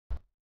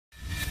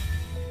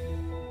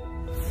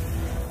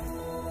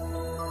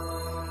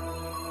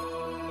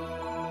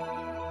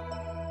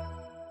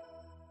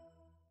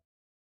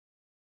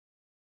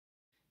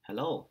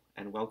Hello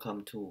and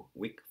welcome to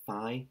week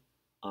 5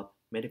 of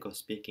medical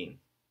speaking.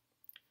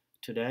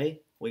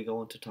 Today we're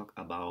going to talk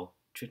about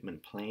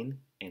treatment plan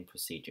and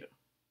procedure.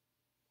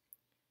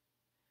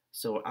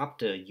 So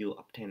after you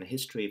obtain a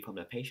history from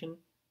the patient,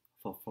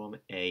 perform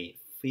a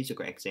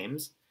physical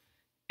exams,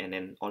 and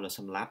then order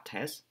some lab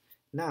tests,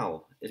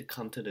 now it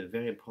comes to the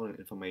very important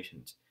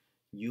information.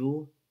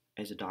 You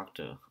as a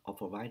doctor or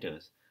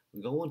providers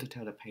go on to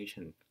tell the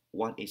patient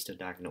what is the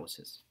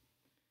diagnosis.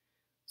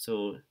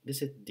 So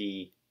this is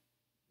the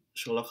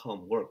Sherlock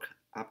Holmes work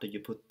after you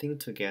put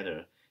things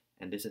together,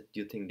 and this is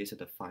you think this is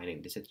the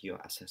finding, this is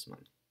your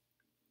assessment.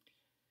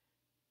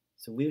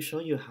 So we'll show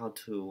you how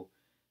to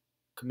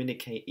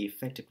communicate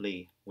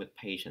effectively with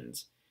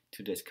patients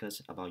to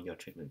discuss about your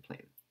treatment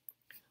plan.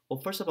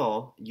 Well, first of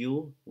all,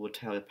 you will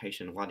tell the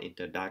patient what is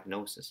the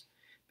diagnosis,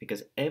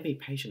 because every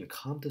patient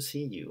come to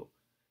see you,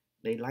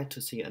 they like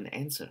to see an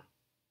answer,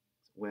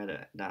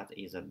 whether that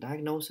is a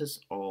diagnosis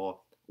or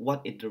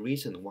what is the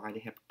reason why they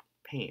have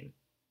pain.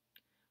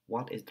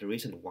 What is the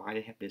reason why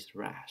they have this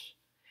rash?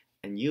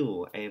 And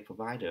you, a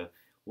provider,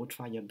 will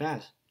try your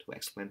best to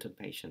explain to the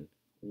patient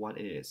what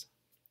it is.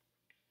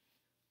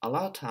 A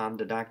lot of times,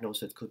 the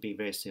diagnosis could be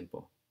very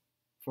simple.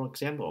 For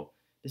example,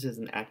 this is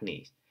an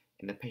acne,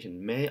 and the patient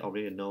may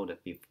already know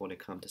that before they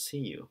come to see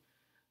you.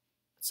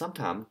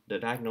 Sometimes the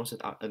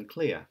diagnoses are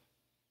unclear.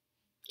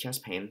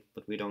 Chest pain,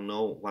 but we don't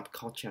know what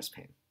caused chest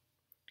pain.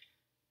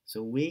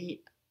 So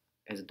we,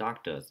 as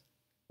doctors,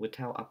 will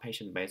tell our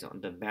patient based on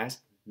the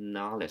best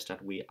knowledge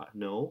that we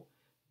know,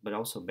 but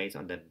also based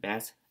on the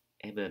best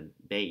evidence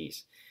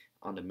base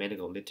on the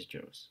medical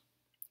literatures.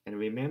 And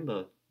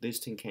remember, these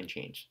things can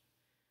change.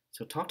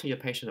 So talk to your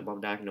patient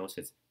about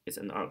diagnosis is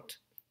an art.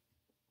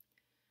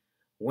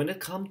 When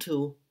it comes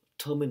to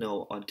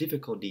terminal or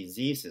difficult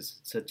diseases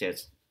such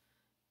as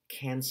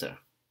cancer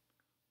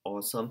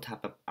or some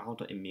type of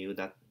autoimmune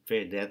that's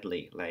very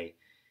deadly like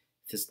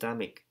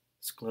systemic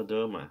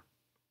scleroderma,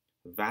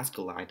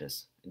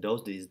 vasculitis,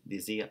 those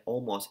diseases are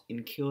almost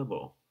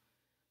incurable.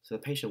 So the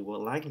patient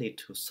will likely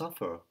to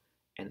suffer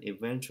and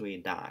eventually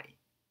die.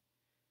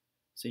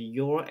 So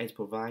you're as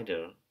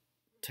provider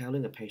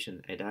telling a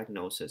patient a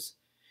diagnosis,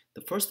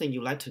 the first thing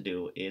you like to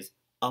do is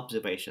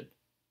observation.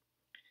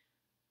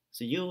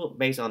 So you,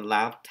 based on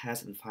lab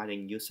tests and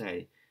finding, you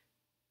say,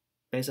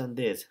 based on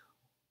this,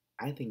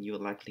 I think you're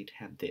likely to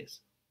have this.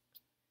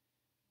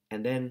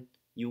 And then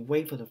you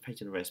wait for the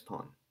patient to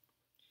respond.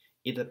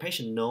 If the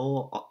patient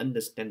know or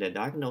understand the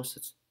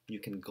diagnosis, you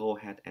can go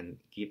ahead and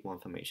give more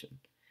information.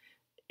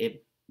 If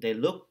they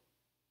look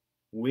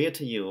weird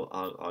to you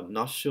or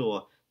not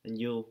sure, then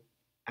you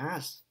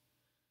ask,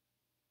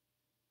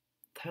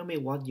 tell me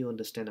what you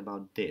understand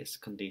about this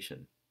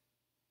condition.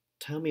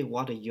 Tell me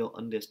what you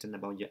understand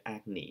about your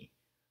acne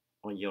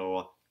or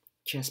your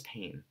chest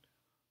pain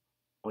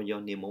or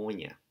your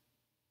pneumonia.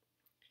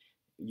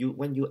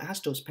 When you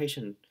ask those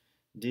patients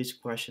this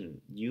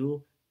question,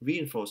 you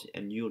reinforce it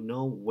and you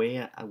know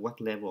where at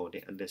what level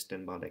they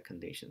understand about their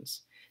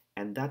conditions.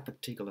 And that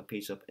particular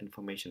piece of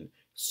information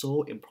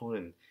so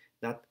important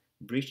that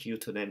bridge you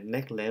to the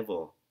next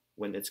level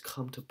when it's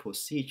come to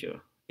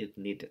procedure if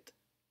needed.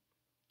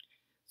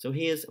 So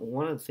here's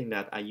one of the things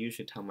that I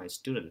usually tell my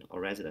student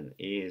or resident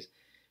is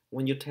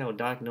when you tell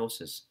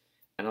diagnosis,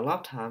 and a lot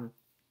of time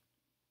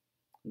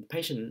the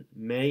patient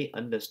may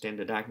understand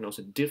the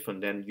diagnosis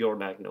different than your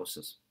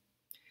diagnosis.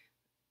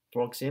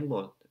 For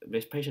example,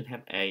 this patient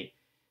have a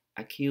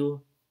acute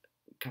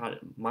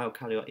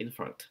myocardial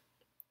infarct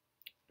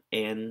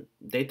and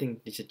they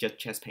think this is just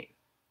chest pain.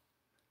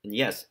 And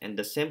yes, and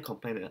the same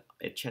complaint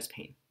is chest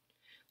pain.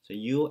 So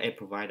you, a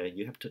provider,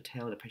 you have to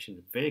tell the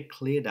patient very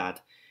clear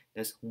that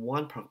there's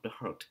one part of the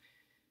heart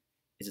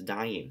is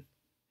dying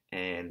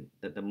and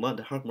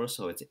the heart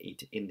muscle is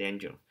in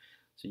danger.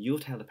 So you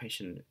tell the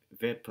patient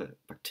very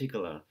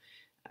particular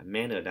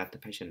manner that the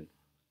patient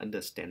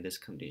understand this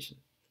condition.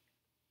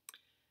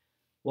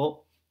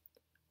 Well,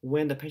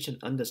 when the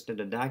patient understands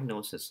the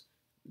diagnosis,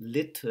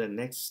 lead to the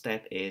next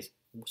step is,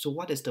 so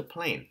what is the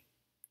plan?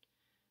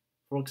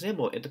 For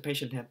example, if the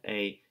patient have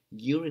a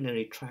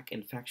urinary tract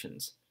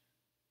infections,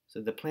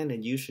 so the plan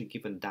is usually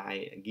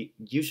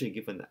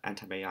given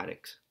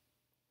antibiotics.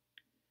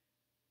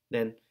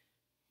 Then,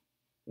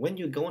 when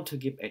you're going to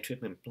give a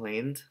treatment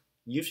plan,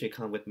 usually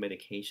come with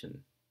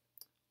medication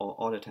or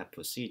other type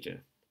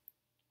procedure.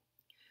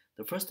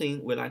 The first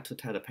thing we like to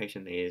tell the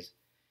patient is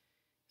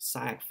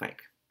side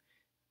effect.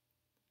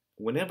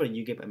 Whenever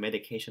you give a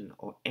medication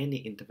or any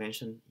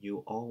intervention,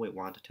 you always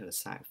want to tell the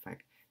side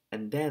effect,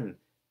 and then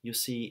you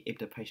see if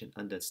the patient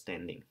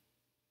understanding.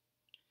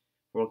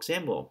 For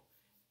example,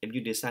 if you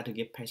decide to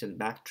give patient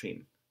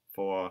Bactrim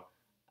for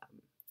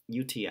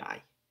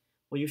UTI,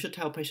 well, you should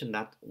tell patient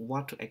that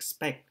what to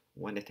expect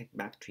when they take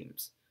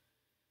Bactrims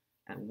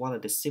and what are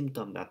the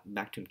symptoms that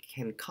Bactrim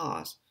can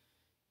cause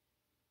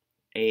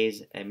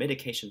is a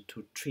medication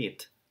to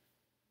treat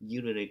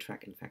urinary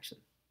tract infection.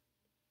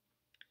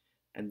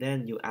 And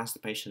then you ask the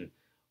patient,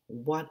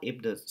 what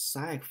if the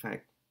side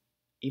effect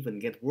even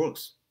get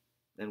worse?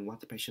 Then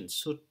what the patient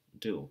should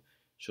do?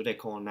 Should they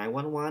call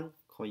 911,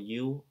 call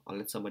you or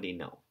let somebody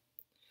know.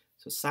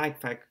 So side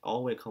effects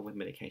always come with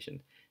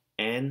medication.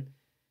 And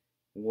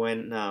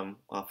when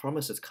our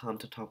pharmacists come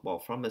to talk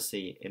about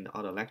pharmacy in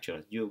other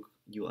lectures, you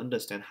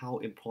understand how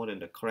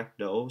important the correct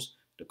dose,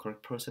 the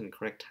correct person,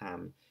 correct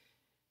time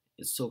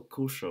is so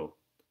crucial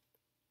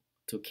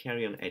to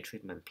carry on a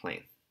treatment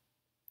plan.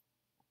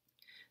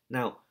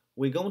 Now,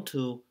 we're going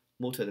to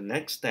move to the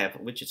next step,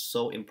 which is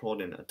so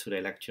important to the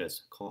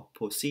lectures, called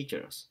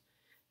procedures.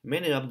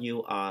 Many of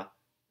you are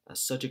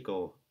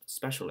surgical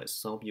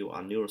specialists. Some of you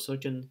are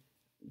neurosurgeons,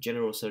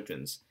 general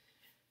surgeons.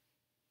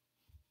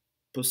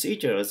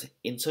 Procedures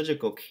in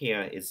surgical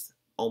care is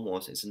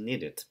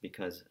needed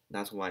because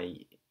that's why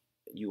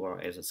you are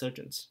as a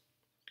surgeon.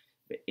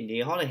 But in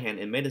the other hand,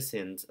 in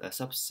medicine,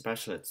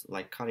 subspecialists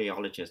like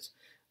cardiologists,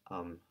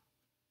 um,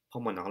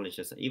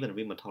 pulmonologists, even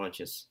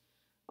rheumatologists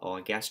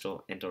or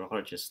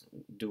gastroenterologists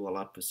do a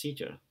lot of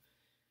procedure.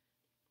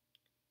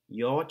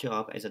 Your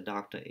job as a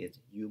doctor is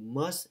you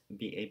must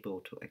be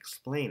able to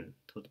explain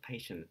to the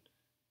patient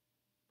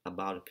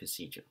about the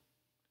procedure.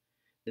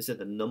 This is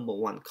the number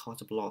one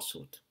cause of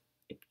lawsuit.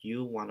 If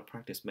you want to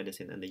practice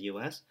medicine in the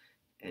US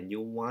and you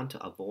want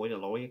to avoid a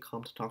lawyer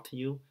come to talk to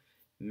you,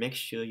 make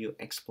sure you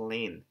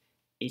explain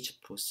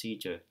each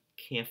procedure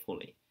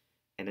carefully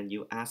and then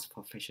you ask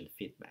for patient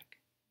feedback.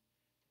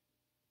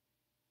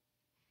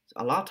 So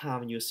a lot of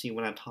times you see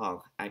when I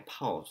talk, I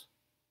pause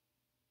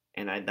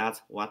and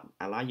that's what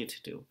I allow you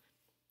to do.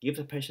 Give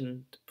the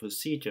patient the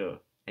procedure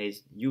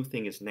as you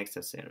think is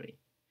necessary.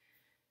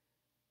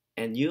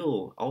 And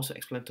you also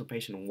explain to the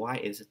patient why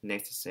is it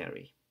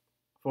necessary.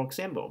 For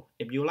example,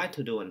 if you like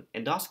to do an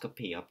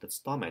endoscopy of the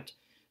stomach,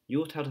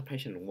 you tell the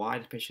patient why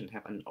the patient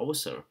have an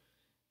ulcer,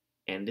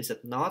 and this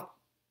is not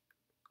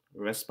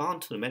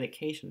respond to the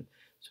medication,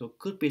 so it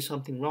could be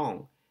something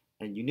wrong,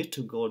 and you need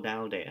to go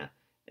down there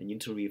and you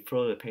need to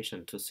refer the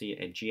patient to see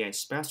a GI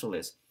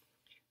specialist,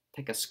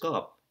 take a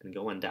scope, and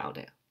go on down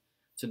there.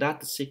 So that's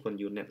the sequence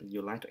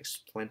you like to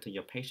explain to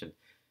your patient.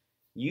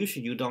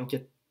 Usually, you don't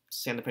just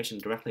send the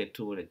patient directly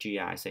to the GI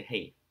and say,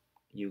 hey,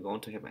 you're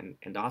going to have an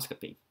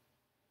endoscopy.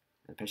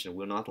 The patient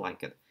will not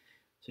like it.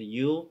 So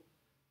you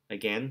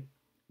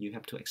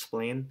have to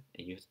explain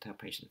and you have to tell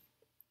patient.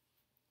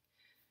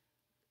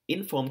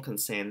 Informed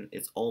consent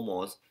is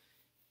almost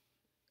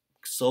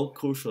so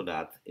crucial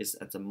that it's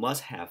a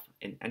must-have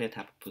in any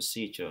type of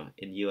procedure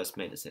in US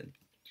medicine.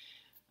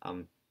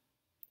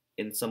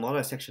 In some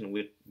other section,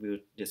 we'll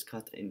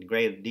discuss in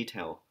great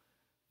detail,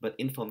 but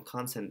informed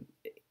consent,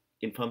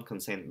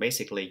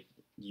 basically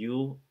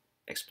you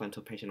explain to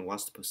a patient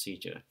what's the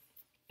procedure,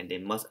 and they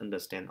must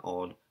understand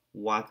all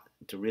what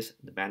the risk,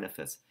 the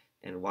benefits,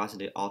 and what's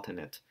the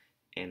alternate,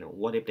 and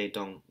what if they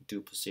don't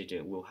do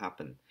procedure will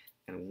happen,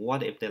 and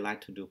what if they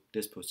like to do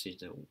this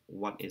procedure,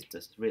 what is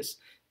the risk,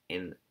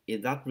 and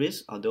is that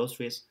risk or those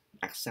risks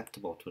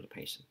acceptable to the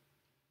patient.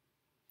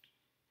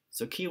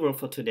 So keyword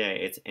for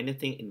today is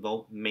anything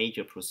involve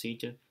major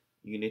procedure,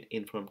 you need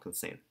informed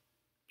consent,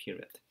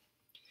 period.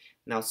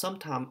 Now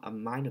sometimes a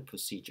minor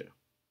procedure,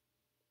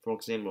 for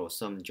example,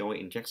 some joint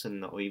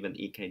injection or even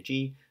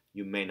EKG,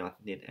 you may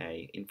not need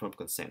a informed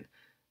consent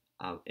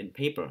in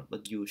paper,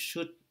 but you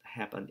should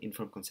have an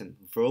informed consent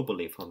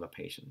verbally from the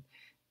patient.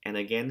 And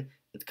again,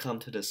 it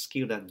comes to the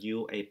skill that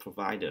you, a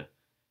provider,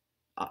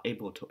 are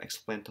able to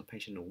explain to the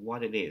patient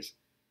what it is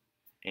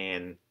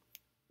and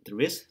the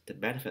risk, the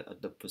benefit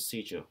of the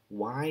procedure,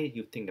 why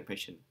you think the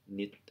patient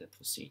needs the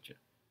procedure.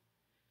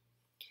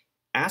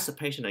 Ask the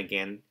patient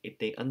again if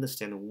they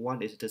understand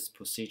what is this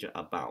procedure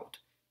about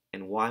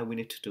and why we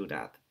need to do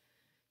that.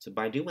 So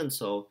by doing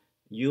so,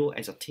 you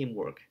as a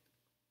teamwork,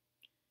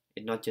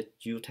 it's not just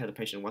you tell the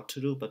patient what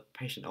to do, but the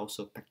patient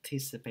also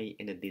participate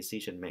in the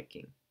decision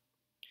making.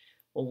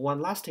 Well,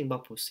 one last thing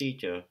about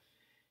procedure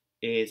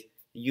is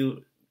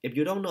if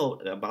you don't know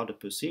about the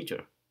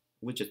procedure,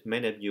 which is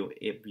many of you,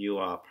 if you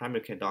are a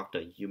primary care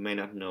doctor, you may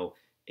not know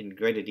in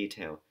greater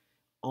detail,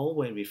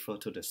 always refer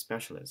to the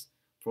specialist.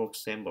 For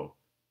example,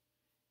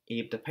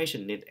 if the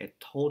patient needs a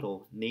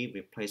total knee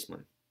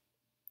replacement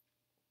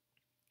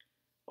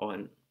or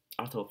an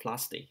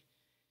arthroplasty,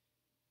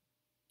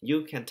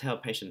 you can tell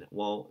patient,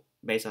 well,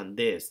 based on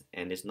this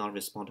and it's not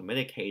respond to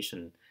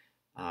medication,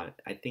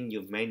 I think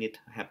you may need to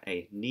have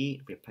a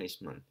knee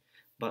replacement.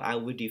 But I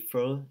will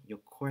defer your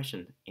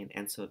question and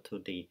answer to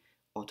the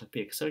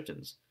orthopedic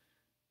surgeons.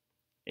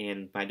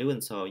 And by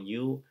doing so,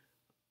 you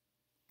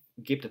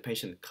give the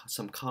patient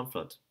some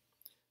comfort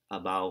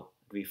about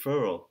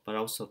referral, but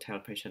also tell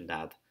the patient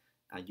that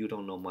you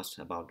don't know much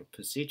about the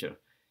procedure.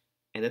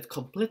 And it's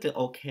completely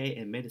okay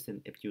in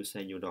medicine if you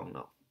say you don't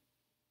know.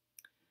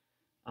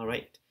 All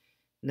right.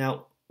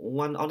 Now,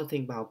 one other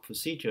thing about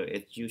procedure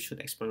is you should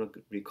explain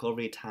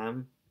recovery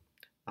time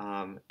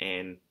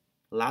and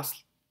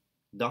last,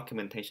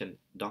 documentation.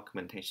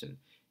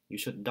 You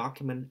should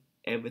document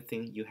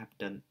everything you have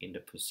done in the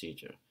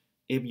procedure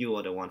if you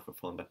are the one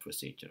performing the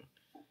procedure.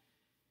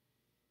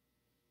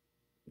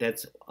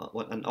 That's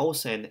what an old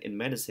saying in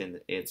medicine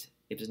is,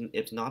 if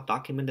it's not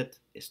documented,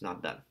 it's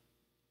not done.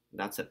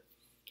 That's it.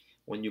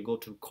 when you go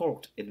to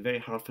court, it's very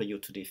hard for you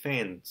to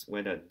defend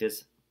whether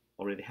this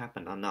already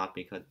happened or not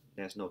because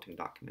there's nothing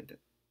documented.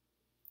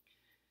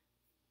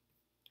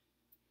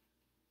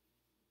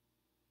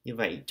 Như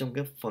vậy, trong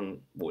cái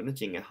phần buổi nói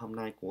chuyện ngày hôm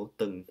nay của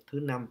tuần thứ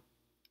 5,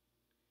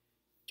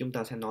 chúng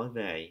ta sẽ nói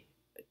về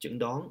chẩn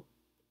đoán,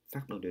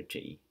 phác đồ điều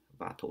trị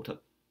và thủ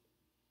thuật.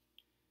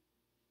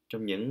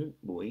 Trong những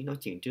buổi nói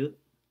chuyện trước,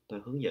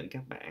 tôi hướng dẫn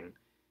các bạn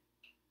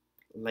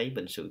lấy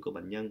bệnh sử của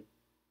bệnh nhân,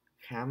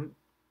 khám,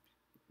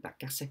 đặt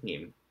các xét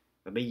nghiệm.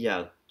 Và bây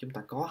giờ chúng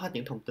ta có hết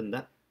những thông tin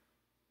đó.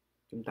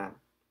 Chúng ta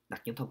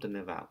đặt những thông tin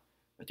này vào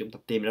và chúng ta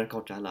tìm ra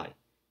câu trả lời.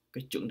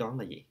 Cái chẩn đoán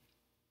là gì?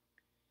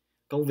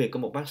 Công việc của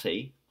một bác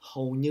sĩ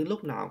hầu như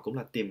lúc nào cũng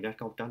là tìm ra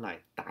câu trả lời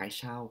tại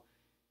sao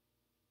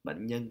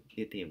bệnh nhân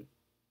đi tìm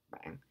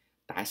bạn,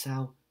 tại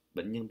sao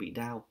bệnh nhân bị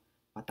đau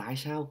và tại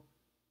sao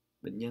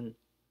bệnh nhân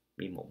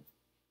bị mụn.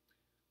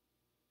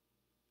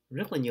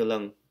 Rất là nhiều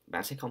lần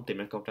bạn sẽ không tìm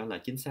ra câu trả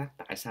lời chính xác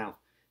tại sao,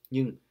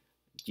 nhưng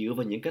dựa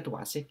vào những kết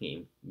quả xét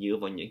nghiệm, dựa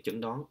vào những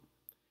chẩn đoán,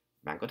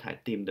 bạn có thể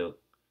tìm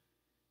được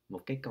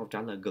một cái câu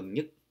trả lời gần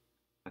nhất.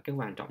 Và cái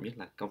quan trọng nhất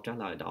là câu trả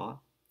lời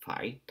đó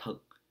phải thật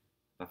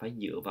và phải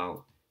dựa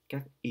vào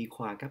các y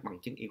khoa, các bằng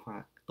chứng y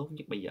khoa tốt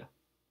nhất bây giờ.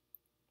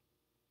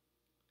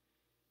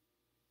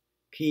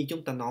 Khi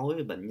chúng ta nói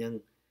với bệnh nhân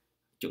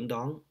chẩn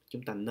đoán,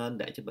 chúng ta nên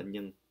để cho bệnh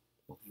nhân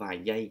một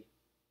vài giây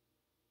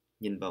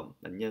nhìn vào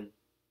bệnh nhân,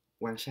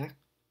 quan sát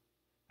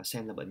và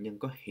xem là bệnh nhân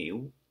có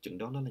hiểu chẩn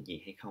đoán đó là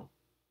gì hay không.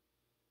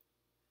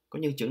 Có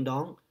những chẩn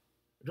đoán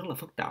rất là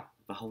phức tạp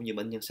và hầu như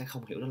bệnh nhân sẽ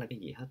không hiểu đó là cái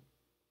gì hết.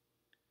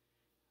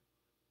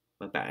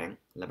 Và bạn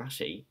là bác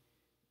sĩ,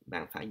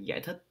 bạn phải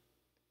giải thích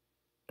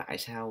tại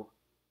sao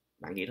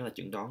bạn nghĩ đó là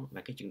chẩn đoán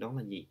và cái chẩn đoán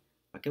là gì.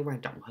 Và cái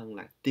quan trọng hơn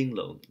là tiên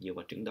lượng dựa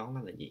vào chẩn đoán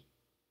đó là gì.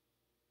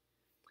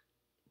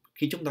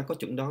 Khi chúng ta có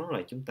chẩn đoán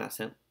rồi, chúng ta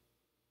sẽ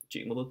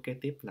chuyển một bước kế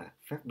tiếp là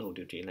phác đồ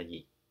điều trị là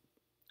gì.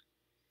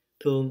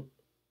 Thường,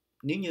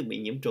 nếu như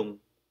bị nhiễm trùng,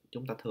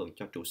 chúng ta thường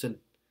cho trụ sinh.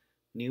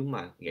 Nếu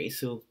mà gãy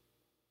xương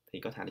thì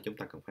có thể là chúng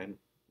ta cần phải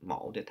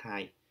mổ để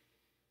thai.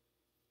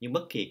 Nhưng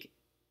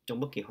trong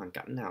bất kỳ hoàn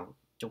cảnh nào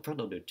trong phác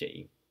đồ điều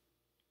trị,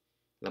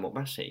 là một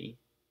bác sĩ,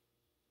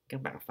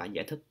 các bạn phải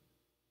giải thích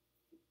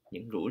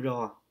những rủi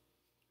ro,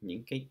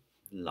 những cái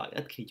lợi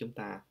ích khi chúng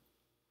ta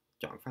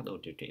chọn phác đồ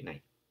điều trị này.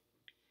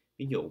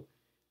 Ví dụ,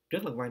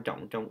 rất là quan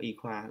trọng trong y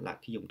khoa là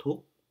khi dùng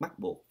thuốc bắt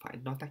buộc phải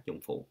nói tác dụng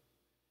phụ.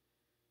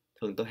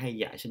 Thường tôi hay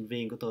dạy sinh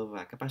viên của tôi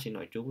và các bác sĩ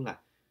nội trú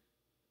là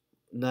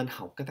nên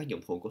học cái tác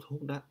dụng phụ của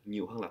thuốc đó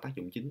nhiều hơn là tác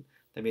dụng chính.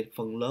 Tại vì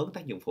phần lớn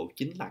tác dụng phụ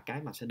chính là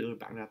cái mà sẽ đưa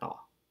bạn ra tòa,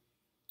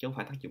 chứ không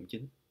phải tác dụng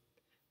chính.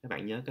 Các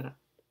bạn nhớ cái đó.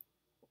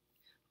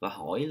 Và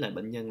hỏi lại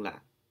bệnh nhân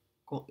là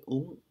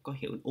có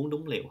hiểu uống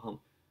đúng liều không?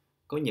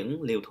 Có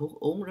những liều thuốc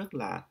uống rất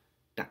là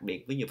đặc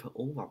biệt, ví dụ phải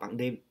uống vào ban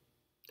đêm,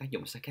 tác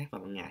dụng sẽ khác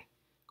vào ban ngày.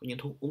 Có những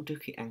thuốc uống trước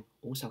khi ăn,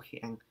 uống sau khi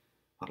ăn,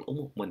 hoặc là uống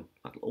một mình,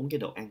 hoặc là uống với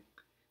đồ ăn.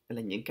 Đây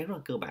là những cái rất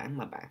là cơ bản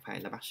mà bạn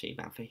phải là bác sĩ,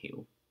 bạn phải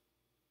hiểu.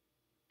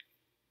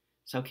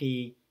 Sau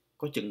khi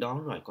có chẩn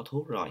đoán rồi, có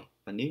thuốc rồi,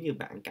 và nếu như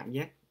bạn cảm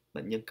giác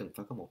bệnh nhân cần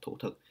phải có một thủ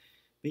thuật,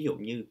 ví dụ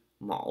như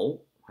mổ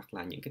hoặc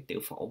là những cái tiểu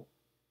phẫu.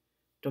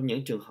 Trong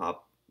những trường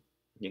hợp,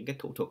 những cái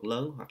thủ thuật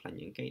lớn hoặc là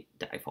những cái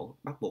đại phẫu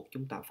bắt buộc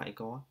chúng ta phải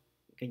có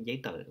cái giấy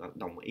tờ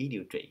đồng ý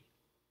điều trị.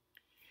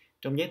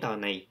 Trong giấy tờ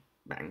này,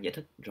 bạn giải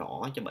thích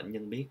rõ cho bệnh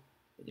nhân biết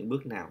những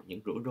bước nào,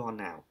 những rủi ro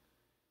nào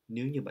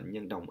nếu như bệnh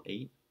nhân đồng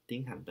ý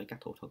tiến hành với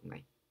các thủ thuật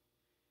này.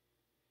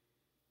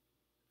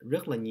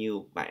 Rất là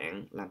nhiều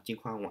bạn làm chuyên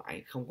khoa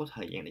ngoại không có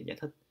thời gian để giải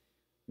thích.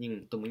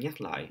 Nhưng tôi muốn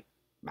nhắc lại,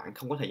 bạn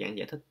không có thời gian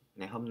giải thích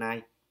ngày hôm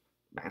nay,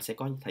 bạn sẽ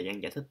có thời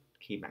gian giải thích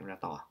khi bạn ra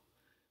tòa.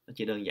 Nó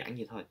chỉ đơn giản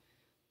như thôi.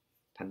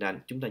 Thành ra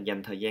chúng ta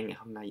dành thời gian ngày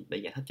hôm nay để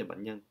giải thích cho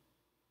bệnh nhân,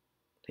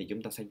 thì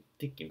chúng ta sẽ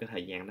tiết kiệm cái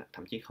thời gian đó,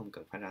 thậm chí không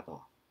cần phải ra tòa.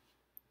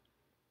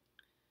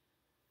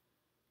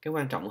 Cái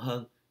quan trọng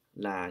hơn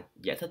là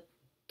giải thích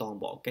toàn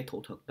bộ cái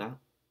thủ thuật đó.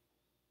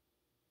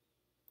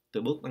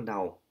 Từ bước ban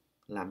đầu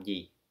làm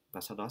gì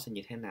và sau đó sẽ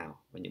như thế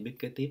nào, và những bước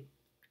kế tiếp.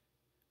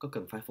 Có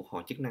cần phải phục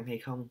hồi chức năng hay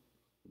không,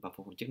 và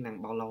phục hồi chức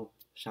năng bao lâu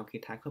sau khi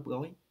tháo khớp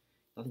gối.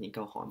 Đó là những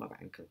câu hỏi mà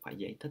bạn cần phải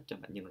giải thích cho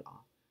bệnh nhân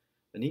rõ.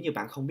 Và nếu như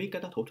bạn không biết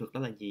cái thủ thuật đó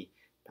là gì,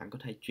 bạn có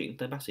thể chuyển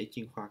tới bác sĩ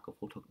chuyên khoa của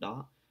phẫu thuật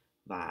đó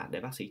và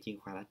để bác sĩ chuyên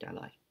khoa đã trả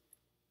lời.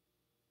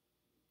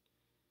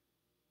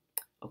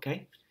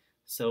 Okay,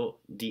 so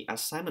the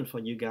assignment for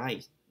you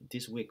guys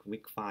this week,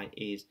 week 5,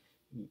 is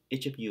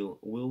each of you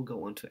will go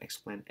on to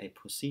explain a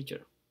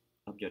procedure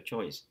of your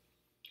choice.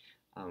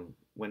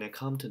 When I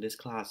come to this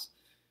class,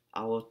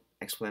 I will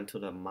explain to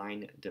the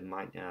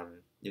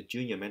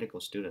junior medical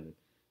student.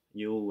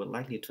 You will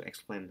likely to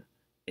explain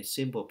a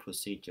simple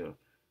procedure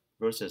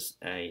versus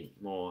a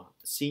more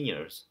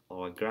seniors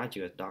or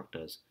graduate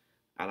doctors.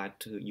 I like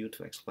you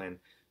to explain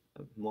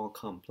a more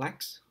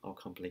complex or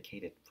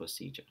complicated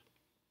procedure.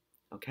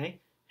 Okay,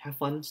 have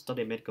fun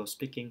study medical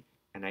speaking,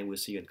 and I will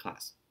see you in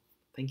class.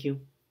 Thank you.